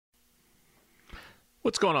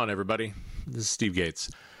What's going on, everybody? This is Steve Gates.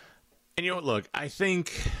 And you know what? Look, I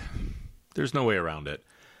think there's no way around it.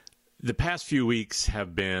 The past few weeks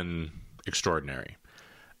have been extraordinary.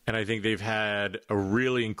 And I think they've had a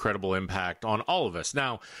really incredible impact on all of us.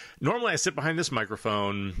 Now, normally I sit behind this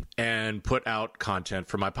microphone and put out content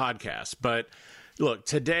for my podcast. But look,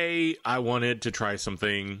 today I wanted to try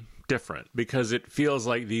something different because it feels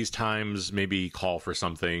like these times maybe call for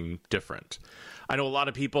something different. I know a lot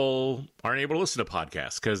of people aren't able to listen to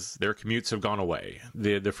podcasts because their commutes have gone away.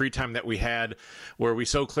 The free time that we had, where we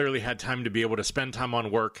so clearly had time to be able to spend time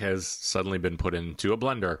on work, has suddenly been put into a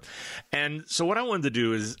blender. And so what I wanted to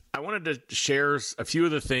do is I wanted to share a few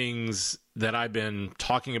of the things that I've been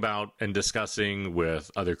talking about and discussing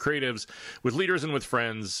with other creatives, with leaders, and with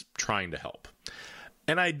friends trying to help.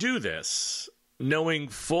 And I do this knowing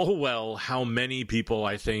full well how many people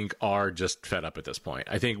I think are just fed up at this point.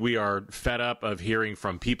 I think we are fed up of hearing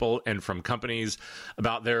from people and from companies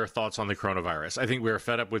about their thoughts on the coronavirus. I think we are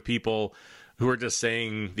fed up with people who are just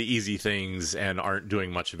saying the easy things and aren't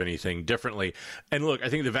doing much of anything differently. And look, I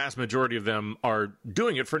think the vast majority of them are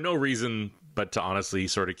doing it for no reason but to honestly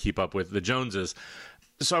sort of keep up with the Joneses.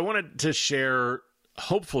 So I wanted to share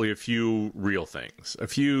hopefully a few real things, a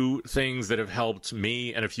few things that have helped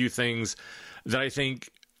me, and a few things that I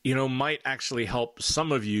think, might actually help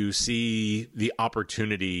some of you see the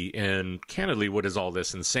opportunity in, candidly, what is all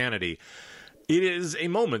this insanity. It is a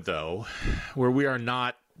moment, though, where we are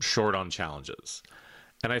not short on challenges.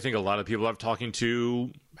 And I think a lot of people I've talking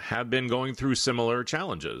to have been going through similar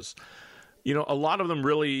challenges. A lot of them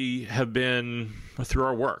really have been through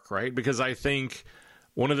our work, right? Because I think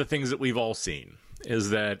one of the things that we've all seen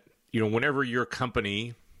is that, whenever your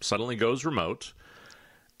company suddenly goes remote,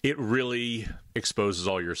 it really exposes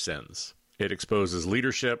all your sins. It exposes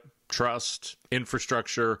leadership, trust,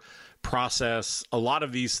 infrastructure, process, a lot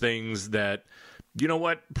of these things that,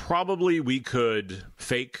 probably we could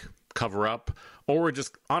fake, cover up, or we're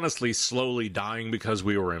just honestly slowly dying because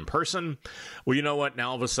we were in person. Well, you know what?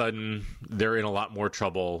 Now all of a sudden, they're in a lot more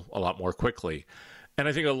trouble a lot more quickly. And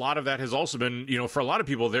I think a lot of that has also been, for a lot of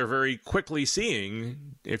people, they're very quickly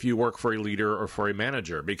seeing if you work for a leader or for a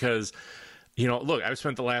manager. Because, look, I've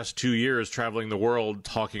spent the last 2 years traveling the world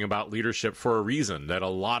talking about leadership for a reason, that a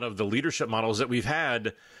lot of the leadership models that we've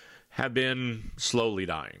had have been slowly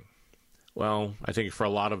dying. Well, I think for a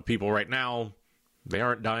lot of people right now, they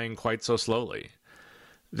aren't dying quite so slowly.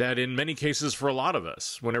 That in many cases for a lot of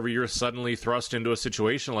us, whenever you're suddenly thrust into a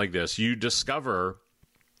situation like this, you discover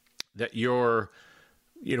that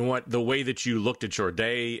the way that you looked at your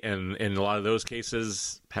day, and in a lot of those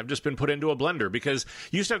cases, have just been put into a blender, because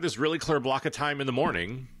you used to have this really clear block of time in the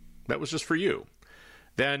morning that was just for you.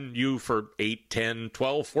 Then you, for 8, 10,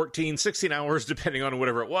 12, 14, 16 hours, depending on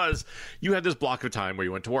whatever it was, you had this block of time where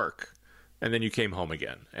you went to work, and then you came home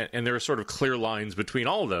again. And there are sort of clear lines between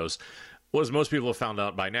all of those. Well, as most people have found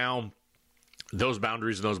out by now, those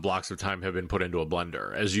boundaries and those blocks of time have been put into a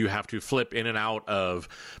blender. As you have to flip in and out of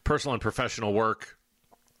personal and professional work,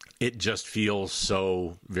 it just feels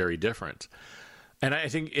so very different. And I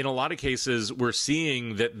think in a lot of cases, we're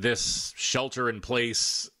seeing that this shelter in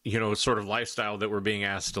place, sort of lifestyle that we're being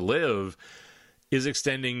asked to live is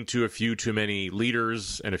extending to a few too many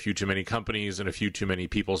leaders and a few too many companies and a few too many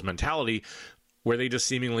people's mentality, where they just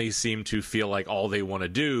seemingly seem to feel like all they want to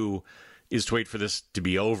do is to wait for this to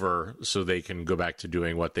be over so they can go back to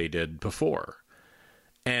doing what they did before.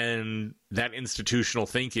 And that institutional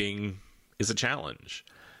thinking is a challenge.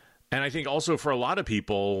 And I think also for a lot of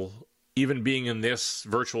people, even being in this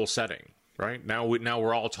virtual setting, right? Now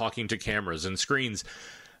we're all talking to cameras and screens.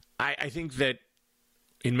 I think that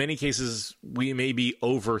in many cases, we may be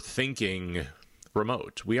overthinking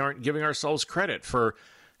remote. We aren't giving ourselves credit for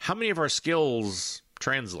how many of our skills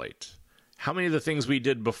translate. How many of the things we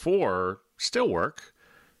did before still work.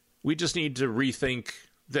 We just need to rethink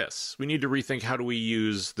this. We need to rethink, how do we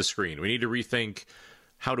use the screen? We need to rethink,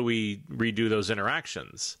 how do we redo those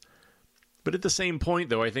interactions? But at the same point,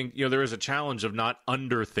 though, I think there is a challenge of not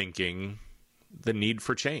underthinking the need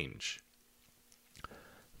for change.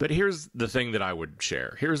 But here's the thing that I would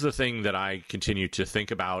share. Here's the thing that I continue to think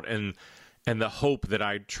about, and the hope that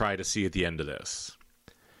I try to see at the end of this,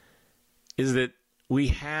 is that we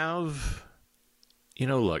have,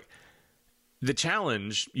 look, the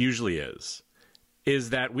challenge usually is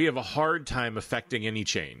that we have a hard time affecting any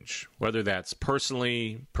change, whether that's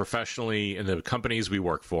personally, professionally, in the companies we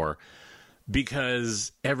work for,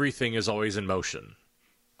 because everything is always in motion.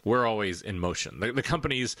 We're always in motion. The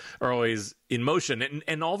companies are always in motion.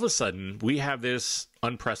 And all of a sudden, we have this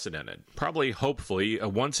unprecedented, probably, hopefully, a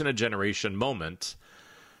once-in-a-generation moment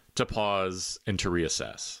to pause and to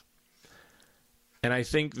reassess. And I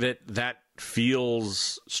think that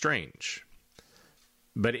feels strange.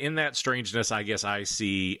 But in that strangeness, I guess I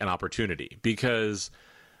see an opportunity because,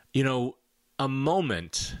 a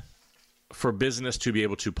moment for business to be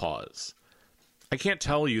able to pause. I can't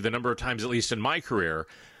tell you the number of times, at least in my career,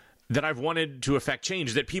 that I've wanted to affect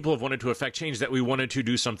change, that people have wanted to affect change, that we wanted to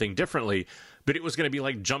do something differently, but it was going to be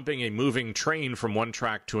like jumping a moving train from one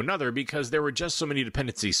track to another because there were just so many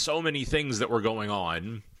dependencies, so many things that were going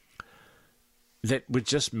on that would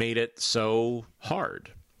just made it so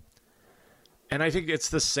hard. And I think it's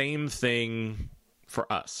the same thing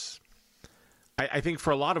for us. I think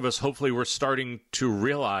for a lot of us, hopefully we're starting to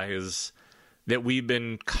realize that we've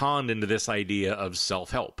been conned into this idea of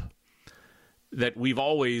self-help, that we've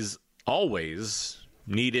always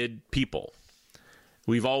needed people.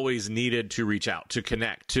 We've always needed to reach out, to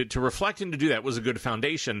connect, to reflect, and to do that was a good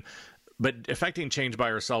foundation, but effecting change by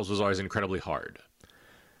ourselves was always incredibly hard.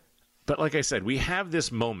 But like I said, we have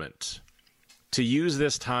this moment to use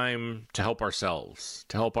this time to help ourselves,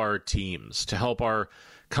 to help our teams, to help our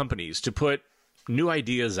companies, to put new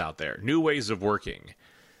ideas out there, new ways of working,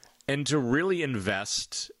 and to really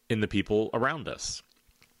invest in the people around us.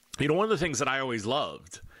 One of the things that I always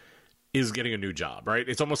loved is getting a new job, right?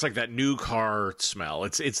 It's almost like that new car smell.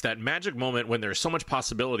 It's that magic moment when there's so much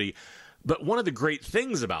possibility. But one of the great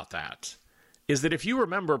things about that is that if you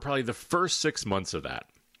remember probably the first 6 months of that,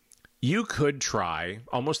 you could try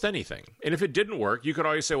almost anything. And if it didn't work, you could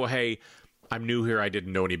always say, well, hey, I'm new here. I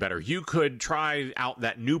didn't know any better. You could try out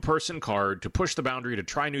that new person card to push the boundary, to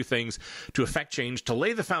try new things, to affect change, to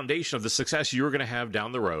lay the foundation of the success you were going to have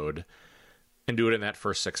down the road and do it in that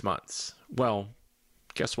first 6 months. Well,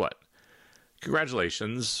 guess what?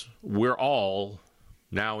 Congratulations. We're all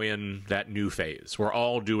now in that new phase. We're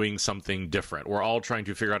all doing something different. We're all trying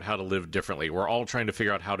to figure out how to live differently. We're all trying to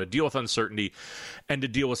figure out how to deal with uncertainty and to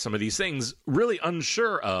deal with some of these things, really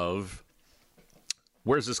unsure of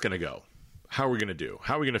where's this going to go? How are we going to do?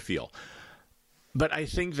 How are we going to feel? But I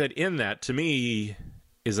think that in that, to me,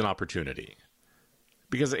 is an opportunity.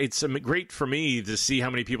 Because it's great for me to see how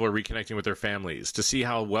many people are reconnecting with their families, to see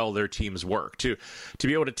how well their teams work, to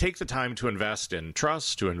be able to take the time to invest in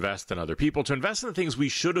trust, to invest in other people, to invest in the things we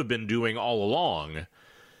should have been doing all along,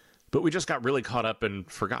 but we just got really caught up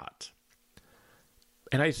and forgot.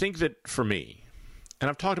 And I think that for me, and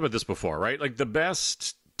I've talked about this before, right? Like the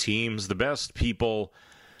best teams, the best people,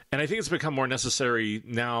 and I think it's become more necessary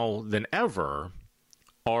now than ever,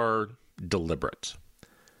 are deliberate.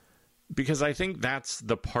 Because I think that's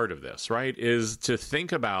the part of this, right? Is to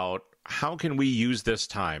think about how can we use this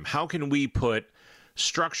time? How can we put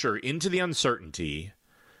structure into the uncertainty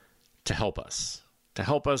to help us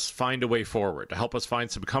find a way forward, to help us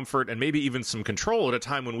find some comfort and maybe even some control at a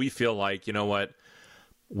time when we feel like, you know what,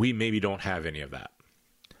 we maybe don't have any of that.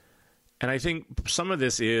 And I think some of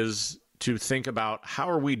this is to think about how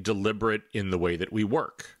are we deliberate in the way that we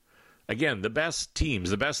work. Again, the best teams,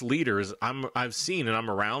 the best leaders I've seen and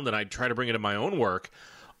I'm around, and I try to bring it in my own work,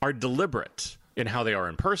 are deliberate in how they are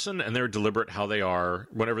in person, and they're deliberate how they are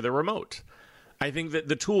whenever they're remote. I think that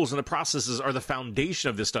the tools and the processes are the foundation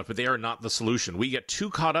of this stuff, but they are not the solution. We get too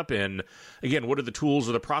caught up in, again, what are the tools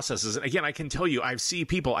or the processes? And again, I can tell you, I see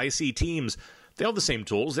teams, they all have the same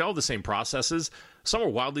tools, they all have the same processes. Some are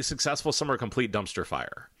wildly successful, some are a complete dumpster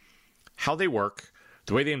fire. How they work,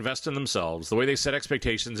 the way they invest in themselves, the way they set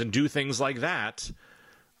expectations and do things like that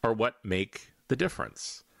are what make the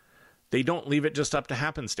difference. They don't leave it just up to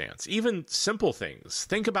happenstance. Even simple things.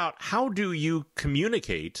 Think about how do you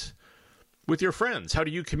communicate with your friends? How do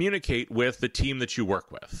you communicate with the team that you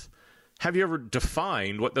work with? Have you ever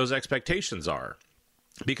defined what those expectations are?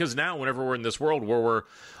 Because now, whenever we're in this world where we're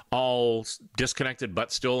all disconnected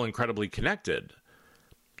but still incredibly connected,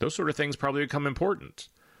 those sort of things probably become important.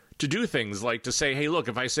 To do things like to say, hey, look,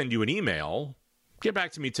 if I send you an email, get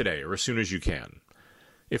back to me today or as soon as you can.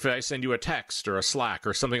 If I send you a text or a Slack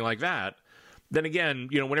or something like that, then again,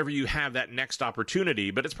 whenever you have that next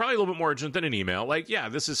opportunity, but it's probably a little bit more urgent than an email, like, yeah,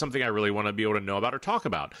 this is something I really want to be able to know about or talk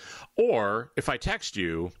about. Or if I text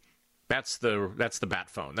you, that's the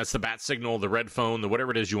bat phone. That's the bat signal, the red phone, the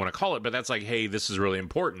whatever it is you want to call it. But that's like, hey, this is really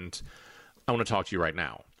important. I want to talk to you right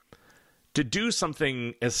now. To do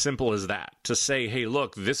something as simple as that, to say, hey,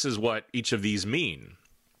 look, this is what each of these mean,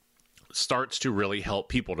 starts to really help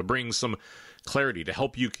people, to bring some clarity, to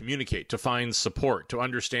help you communicate, to find support, to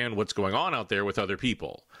understand what's going on out there with other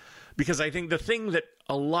people. Because I think the thing that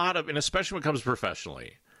a lot of, and especially when it comes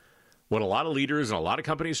professionally, what a lot of leaders and a lot of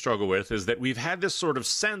companies struggle with is that we've had this sort of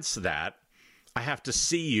sense that I have to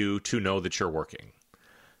see you to know that you're working.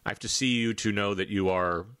 I have to see you to know that you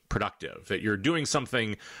are productive, that you're doing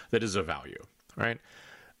something that is of value, right?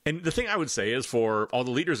 And the thing I would say is, for all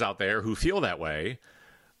the leaders out there who feel that way,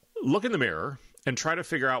 look in the mirror and try to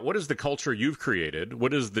figure out, what is the culture you've created?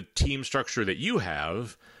 What is the team structure that you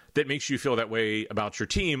have that makes you feel that way about your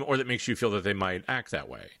team, or that makes you feel that they might act that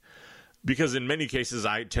way? Because in many cases,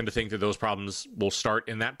 I tend to think that those problems will start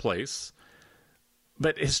in that place.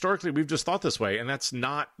 But historically, we've just thought this way, and that's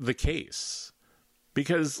not the case.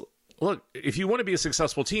 Because, look, if you want to be a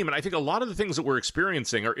successful team, and I think a lot of the things that we're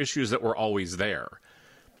experiencing are issues that were always there.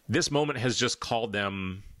 This moment has just called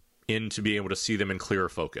them in to be able to see them in clearer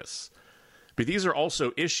focus. But these are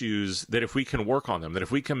also issues that if we can work on them, that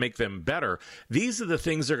if we can make them better, these are the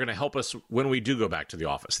things that are going to help us when we do go back to the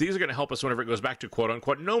office. These are going to help us whenever it goes back to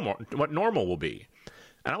quote-unquote normal, what normal will be.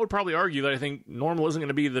 And I would probably argue that I think normal isn't going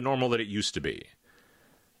to be the normal that it used to be.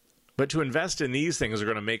 But to invest in these things are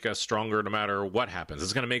going to make us stronger no matter what happens.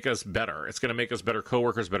 It's going to make us better. It's going to make us better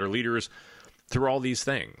coworkers, better leaders through all these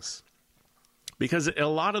things. Because a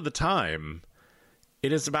lot of the time,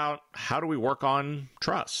 it is about, how do we work on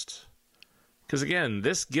trust? Because again,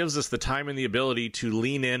 this gives us the time and the ability to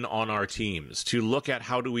lean in on our teams, to look at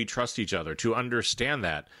how do we trust each other, to understand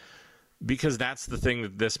that, because that's the thing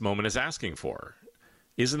that this moment is asking for.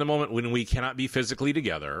 Is in the moment when we cannot be physically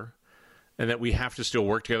together and that we have to still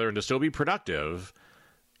work together and to still be productive,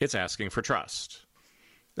 it's asking for trust.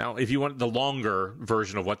 Now, if you want the longer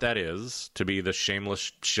version of what that is, to be the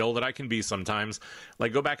shameless shill that I can be sometimes,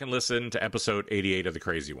 like, go back and listen to episode 88 of The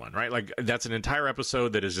Crazy One, right? Like, that's an entire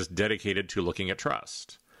episode that is just dedicated to looking at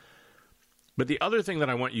trust. But the other thing that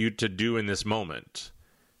I want you to do in this moment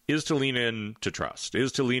is to lean in to trust,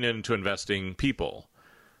 is to lean into investing people.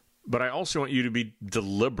 But I also want you to be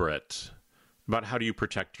deliberate about how do you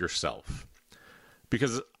protect yourself.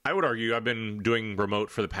 Because I would argue, I've been doing remote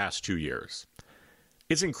for the past 2 years.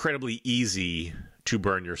 It's incredibly easy to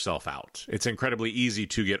burn yourself out. It's incredibly easy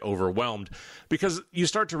to get overwhelmed because you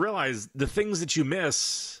start to realize the things that you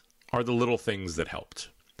miss are the little things that helped.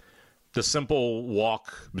 The simple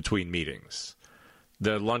walk between meetings,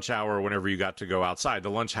 the lunch hour whenever you got to go outside, the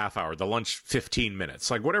lunch half hour, the lunch 15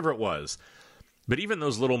 minutes, like whatever it was. But even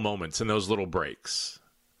those little moments and those little breaks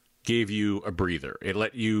gave you a breather. It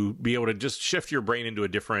let you be able to just shift your brain into a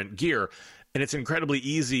different gear. And it's incredibly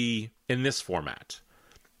easy in this format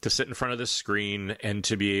to sit in front of this screen and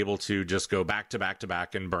to be able to just go back to back to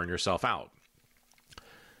back and burn yourself out.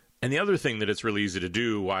 And the other thing that it's really easy to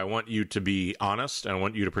do, why I want you to be honest and I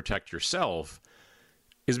want you to protect yourself,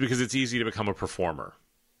 is because it's easy to become a performer.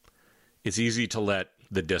 It's easy to let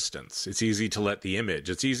the distance, it's easy to let the image,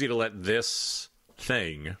 it's easy to let this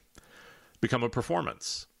thing become a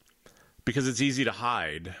performance. Because it's easy to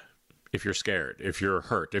hide if you're scared, if you're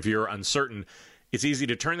hurt, if you're uncertain. It's easy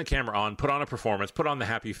to turn the camera on, put on a performance, put on the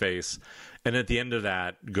happy face, and at the end of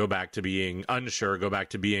that, go back to being unsure, go back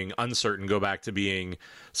to being uncertain, go back to being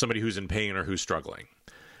somebody who's in pain or who's struggling.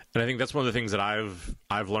 And I think that's one of the things that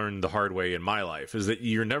I've learned the hard way in my life, is that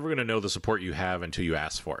you're never going to know the support you have until you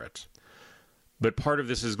ask for it. But part of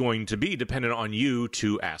this is going to be dependent on you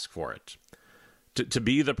to ask for it. To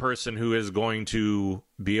be the person who is going to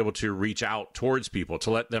be able to reach out towards people,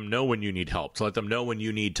 to let them know when you need help, to let them know when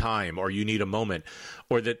you need time or you need a moment,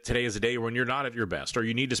 or that today is a day when you're not at your best, or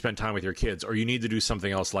you need to spend time with your kids, or you need to do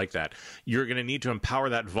something else like that. You're going to need to empower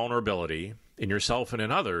that vulnerability in yourself and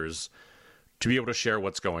in others to be able to share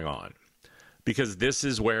what's going on. Because this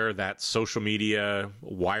is where that social media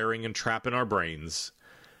wiring and trap in our brains,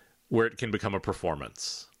 where it can become a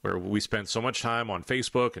performance. Where we spend so much time on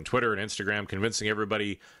Facebook and Twitter and Instagram convincing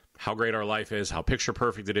everybody how great our life is, how picture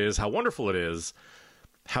perfect it is, how wonderful it is,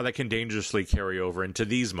 how that can dangerously carry over into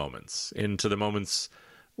these moments, into the moments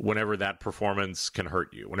whenever that performance can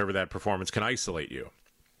hurt you, whenever that performance can isolate you.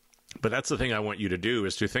 But that's the thing I want you to do,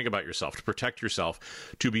 is to think about yourself, to protect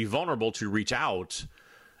yourself, to be vulnerable, to reach out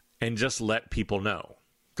and just let people know.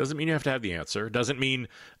 Doesn't mean you have to have the answer. Doesn't mean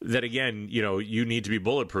that, again, you need to be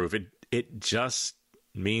bulletproof. It just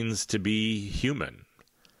means to be human.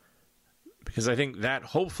 Because I think that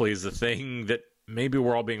hopefully is the thing that maybe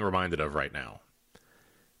we're all being reminded of right now.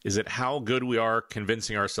 Is that how good we are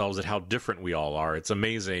convincing ourselves that how different we all are. It's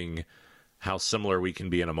amazing how similar we can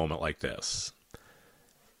be in a moment like this.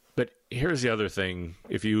 But here's the other thing.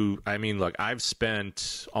 Look, I've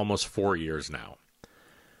spent almost 4 years now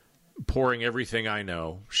pouring everything I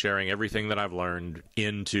know, sharing everything that I've learned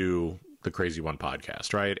into the Crazy One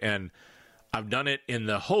podcast, right? And I've done it in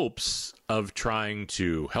the hopes of trying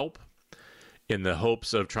to help, in the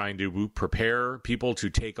hopes of trying to prepare people to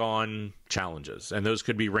take on challenges. And those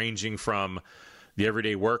could be ranging from the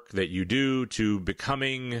everyday work that you do to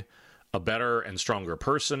becoming a better and stronger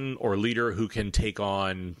person or leader who can take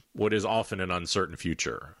on what is often an uncertain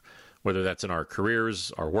future, whether that's in our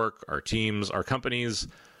careers, our work, our teams, our companies,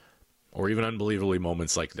 or even unbelievably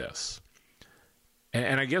moments like this.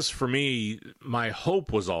 And I guess for me, my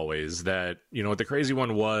hope was always that, what the crazy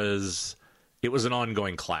one was, it was an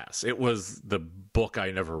ongoing class. It was the book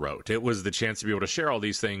I never wrote. It was the chance to be able to share all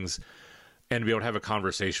these things and be able to have a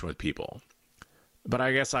conversation with people. But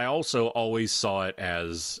I guess I also always saw it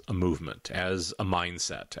as a movement, as a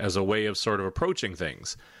mindset, as a way of sort of approaching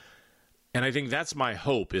things. And I think that's my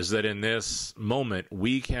hope, is that in this moment,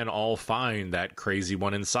 we can all find that crazy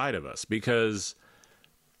one inside of us, because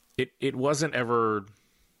it wasn't ever,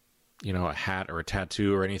 a hat or a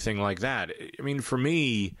tattoo or anything like that. I mean, for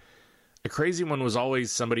me, a crazy one was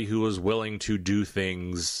always somebody who was willing to do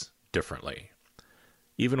things differently,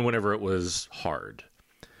 even whenever it was hard.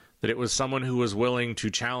 That it was someone who was willing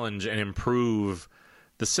to challenge and improve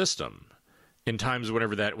the system in times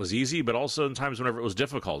whenever that was easy, but also in times whenever it was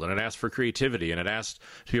difficult. And it asked for creativity, and it asked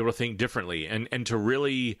to be able to think differently, and to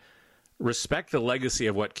really respect the legacy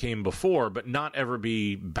of what came before, but not ever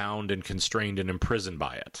be bound and constrained and imprisoned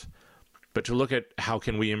by it. But to look at how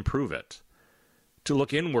can we improve it, to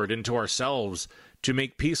look inward into ourselves, to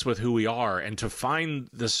make peace with who we are, and to find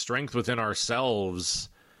the strength within ourselves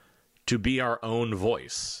to be our own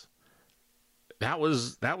voice. That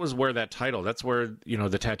was where that title, that's where,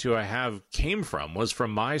 the tattoo I have came from, was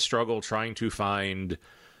from my struggle trying to find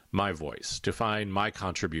my voice, to find my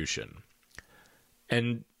contribution.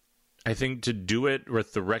 And I think to do it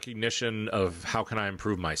with the recognition of how can I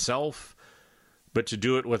improve myself, but to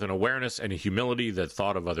do it with an awareness and a humility that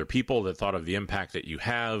thought of other people, that thought of the impact that you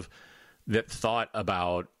have, that thought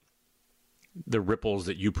about the ripples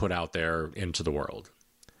that you put out there into the world.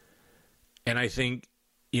 And I think,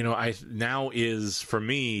 now is, for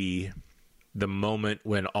me, the moment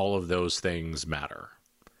when all of those things matter.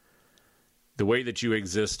 The way that you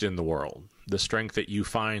exist in the world, the strength that you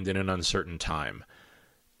find in an uncertain time.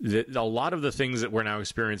 A lot of the things that we're now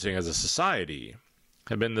experiencing as a society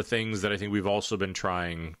have been the things that I think we've also been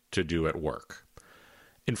trying to do at work.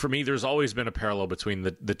 And for me, there's always been a parallel between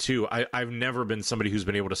the two. I've never been somebody who's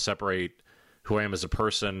been able to separate who I am as a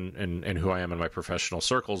person and who I am in my professional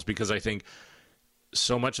circles, because I think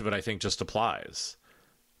so much of it, I think, just applies.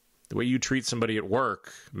 The way you treat somebody at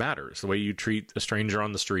work matters. The way you treat a stranger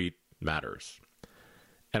on the street matters.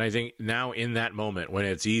 And I think now in that moment, when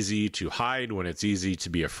it's easy to hide, when it's easy to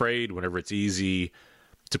be afraid, whenever it's easy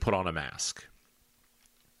to put on a mask,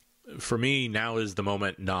 for me, now is the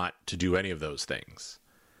moment not to do any of those things.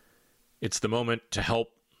 It's the moment to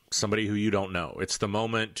help somebody who you don't know. It's the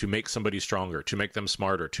moment to make somebody stronger, to make them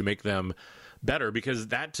smarter, to make them better, because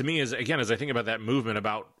that to me is, again, as I think about that movement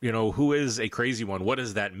about, who is a crazy one, what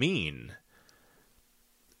does that mean?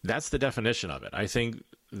 That's the definition of it. I think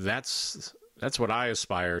that's what I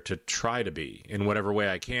aspire to try to be in whatever way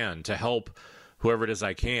I can, to help whoever it is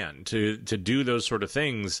I can, to do those sort of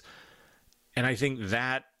things. And I think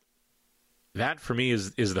that for me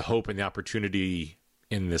is the hope and the opportunity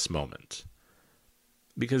in this moment.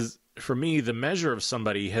 Because for me, the measure of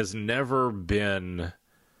somebody has never been,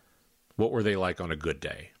 what were they like on a good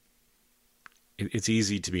day? It's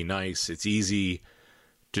easy to be nice. It's easy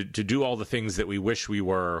to do all the things that we wish we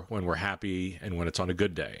were when we're happy and when it's on a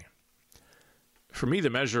good day. For me, the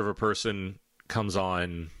measure of a person comes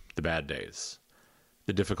on the bad days,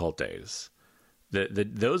 the difficult days.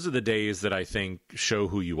 Those are the days that I think show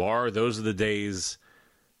who you are. Those are the days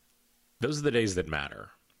that matter.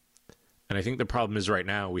 And I think the problem is right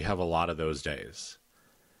now we have a lot of those days.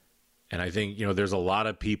 And I think, there's a lot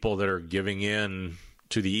of people that are giving in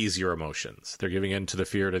to the easier emotions. They're giving in to the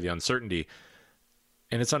fear, to the uncertainty.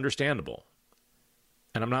 And it's understandable.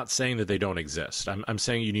 And I'm not saying that they don't exist. I'm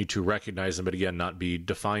saying you need to recognize them, but again, not be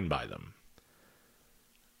defined by them.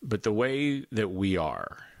 But the way that we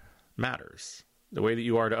are matters. The way that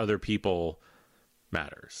you are to other people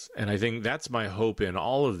matters. And I think that's my hope in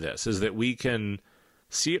all of this, is that we can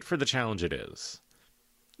see it for the challenge it is.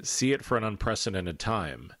 See it for an unprecedented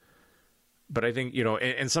time. But I think,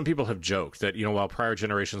 and some people have joked that, while prior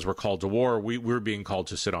generations were called to war, we're being called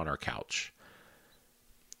to sit on our couch.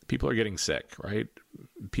 People are getting sick, right?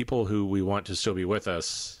 People who we want to still be with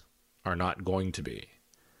us are not going to be.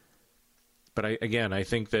 But I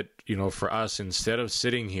think that, for us, instead of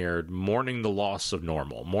sitting here mourning the loss of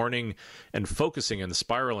normal, mourning and focusing and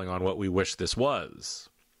spiraling on what we wish this was,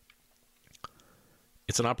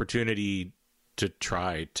 it's an opportunity to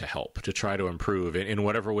try to help, to try to improve in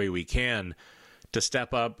whatever way we can, to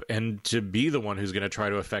step up and to be the one who's going to try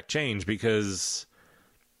to affect change, because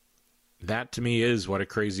that to me is what a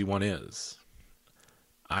crazy one is.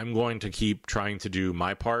 I'm going to keep trying to do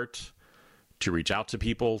my part to reach out to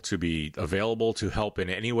people, to be available to help in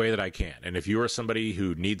any way that I can. And if you are somebody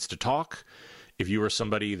who needs to talk, if you are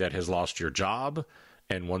somebody that has lost your job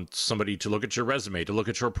and wants somebody to look at your resume, to look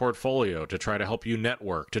at your portfolio, to try to help you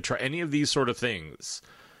network, to try any of these sort of things,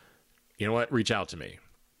 you know what? Reach out to me.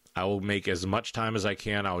 I will make as much time as I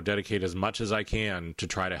can. I will dedicate as much as I can to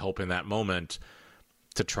try to help in that moment,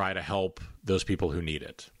 to try to help those people who need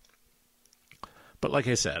it. But like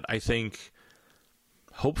I said, I think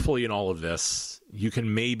hopefully in all of this, you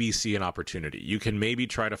can maybe see an opportunity. You can maybe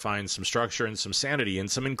try to find some structure and some sanity in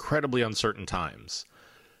some incredibly uncertain times,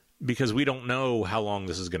 because we don't know how long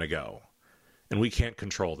this is going to go, and we can't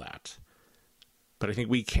control that. But I think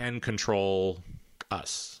we can control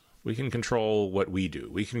us. We can control what we do.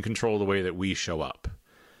 We can control the way that we show up.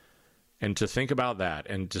 And to think about that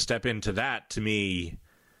and to step into that, to me,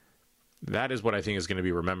 that is what I think is going to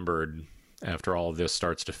be remembered after all of this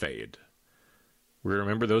starts to fade. We're going to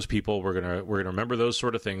remember those people. We're going to remember those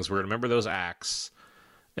sort of things. We're going to remember those acts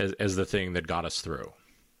as the thing that got us through.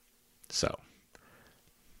 So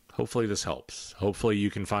hopefully this helps. Hopefully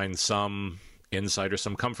you can find some insight or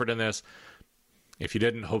some comfort in this. If you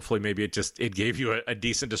didn't, hopefully maybe it gave you a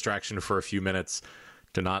decent distraction for a few minutes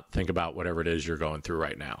to not think about whatever it is you're going through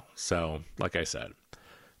right now. So like I said,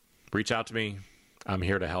 reach out to me. I'm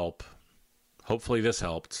here to help. Hopefully this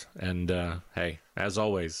helped. And hey, as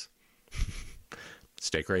always,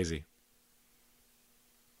 stay crazy.